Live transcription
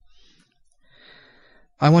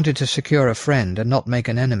I wanted to secure a friend and not make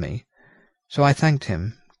an enemy, so I thanked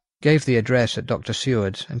him, gave the address at Dr.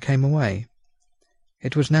 Seward's, and came away.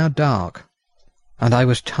 It was now dark, and I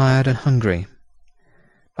was tired and hungry.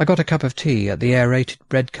 I got a cup of tea at the Aerated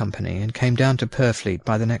Bread Company and came down to Purfleet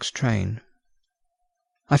by the next train.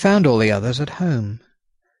 I found all the others at home.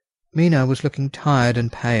 Mina was looking tired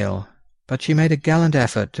and pale, but she made a gallant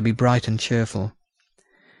effort to be bright and cheerful.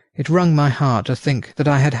 It wrung my heart to think that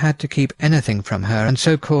I had had to keep anything from her and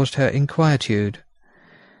so caused her inquietude.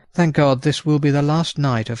 Thank God this will be the last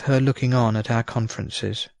night of her looking on at our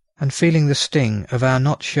conferences, and feeling the sting of our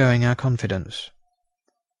not showing our confidence.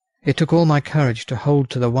 It took all my courage to hold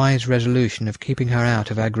to the wise resolution of keeping her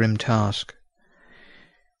out of our grim task.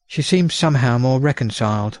 She seems somehow more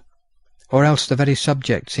reconciled, or else the very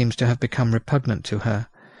subject seems to have become repugnant to her,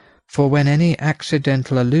 for when any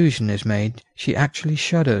accidental allusion is made, she actually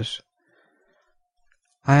shudders.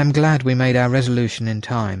 I am glad we made our resolution in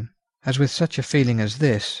time, as with such a feeling as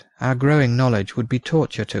this, our growing knowledge would be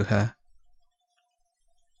torture to her.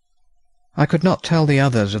 I could not tell the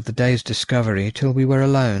others of the day's discovery till we were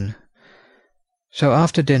alone. So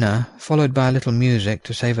after dinner, followed by a little music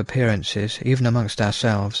to save appearances, even amongst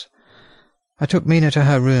ourselves, I took Mina to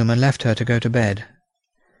her room and left her to go to bed.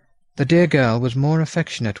 The dear girl was more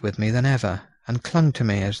affectionate with me than ever, and clung to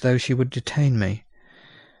me as though she would detain me.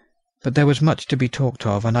 But there was much to be talked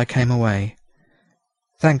of, and I came away.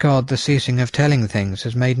 Thank God the ceasing of telling things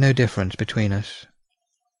has made no difference between us.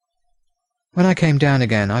 When I came down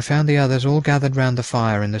again, I found the others all gathered round the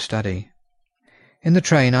fire in the study. In the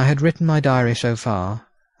train I had written my diary so far,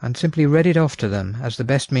 and simply read it off to them as the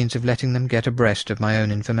best means of letting them get abreast of my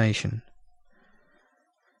own information.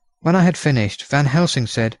 When I had finished, Van Helsing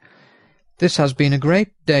said, "This has been a great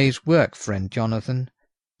day's work, friend Jonathan.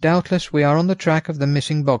 Doubtless we are on the track of the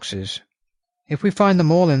missing boxes. If we find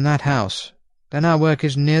them all in that house, then our work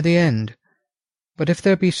is near the end. But if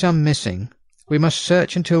there be some missing, we must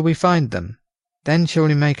search until we find them. Then shall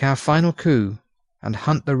we make our final coup, and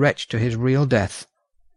hunt the wretch to his real death."